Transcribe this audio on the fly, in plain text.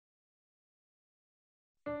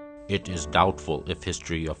It is doubtful if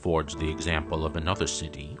history affords the example of another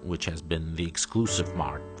city which has been the exclusive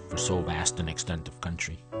mart for so vast an extent of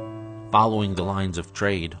country. Following the lines of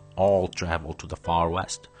trade, all travel to the far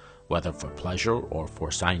west, whether for pleasure or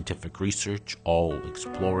for scientific research, all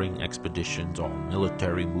exploring expeditions, all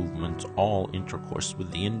military movements, all intercourse with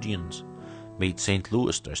the Indians, made St.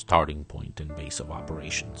 Louis their starting point and base of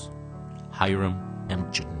operations. Hiram M.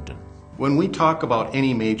 Chittenden. When we talk about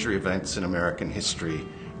any major events in American history,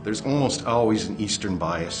 there's almost always an Eastern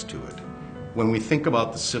bias to it. When we think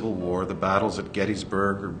about the Civil War, the battles at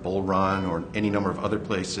Gettysburg or Bull Run or any number of other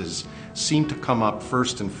places seem to come up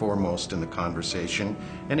first and foremost in the conversation,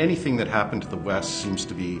 and anything that happened to the West seems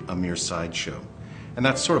to be a mere sideshow. And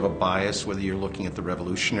that's sort of a bias whether you're looking at the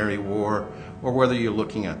Revolutionary War or whether you're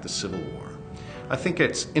looking at the Civil War. I think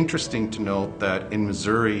it's interesting to note that in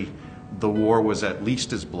Missouri, the war was at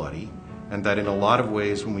least as bloody, and that in a lot of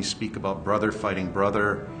ways when we speak about brother fighting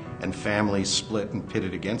brother and families split and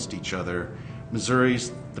pitted against each other,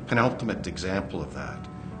 Missouri's the penultimate example of that.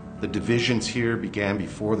 The divisions here began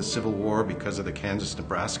before the Civil War because of the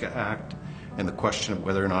Kansas-Nebraska Act and the question of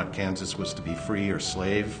whether or not Kansas was to be free or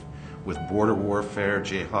slave, with border warfare,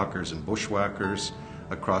 jayhawkers and bushwhackers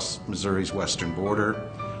across Missouri's western border,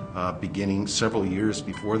 beginning several years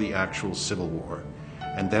before the actual Civil War.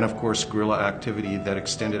 And then, of course, guerrilla activity that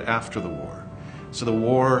extended after the war. So the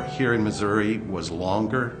war here in Missouri was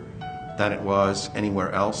longer than it was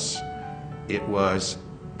anywhere else. It was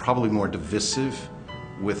probably more divisive,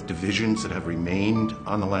 with divisions that have remained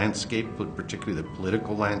on the landscape, particularly the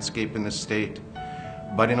political landscape in the state.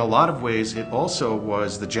 But in a lot of ways, it also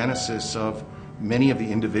was the genesis of many of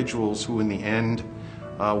the individuals who in the end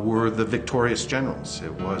were the victorious generals.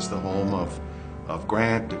 It was the home of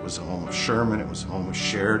Grant, it was the home of Sherman, it was the home of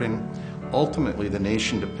Sheridan. Ultimately, the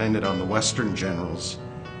nation depended on the Western generals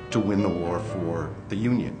to win the war for the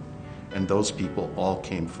Union, and those people all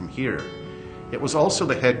came from here. It was also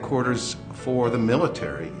the headquarters for the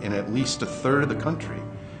military in at least a third of the country.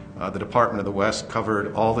 The Department of the West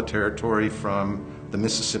covered all the territory from the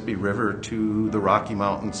Mississippi River to the Rocky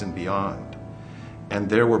Mountains and beyond. And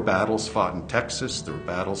there were battles fought in Texas, there were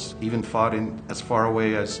battles even fought in as far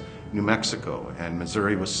away as New Mexico, and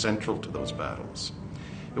Missouri was central to those battles.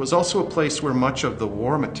 It was also a place where much of the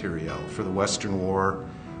war material for the Western War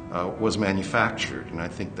was manufactured, and I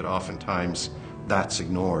think that oftentimes that's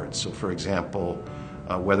ignored. So for example,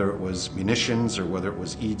 whether it was munitions or whether it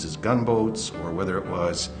was Eads's gunboats or whether it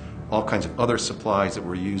was all kinds of other supplies that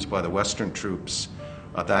were used by the Western troops,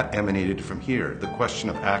 that emanated from here. The question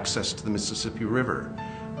of access to the Mississippi River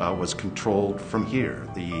was controlled from here.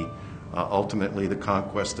 Ultimately, the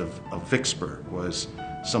conquest of Vicksburg was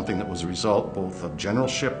something that was a result both of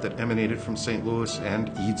generalship that emanated from St. Louis,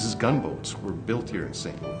 and Eads's gunboats were built here in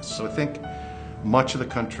St. Louis. So I think much of the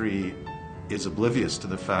country is oblivious to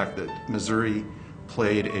the fact that Missouri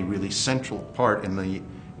played a really central part in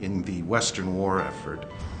the Western war effort.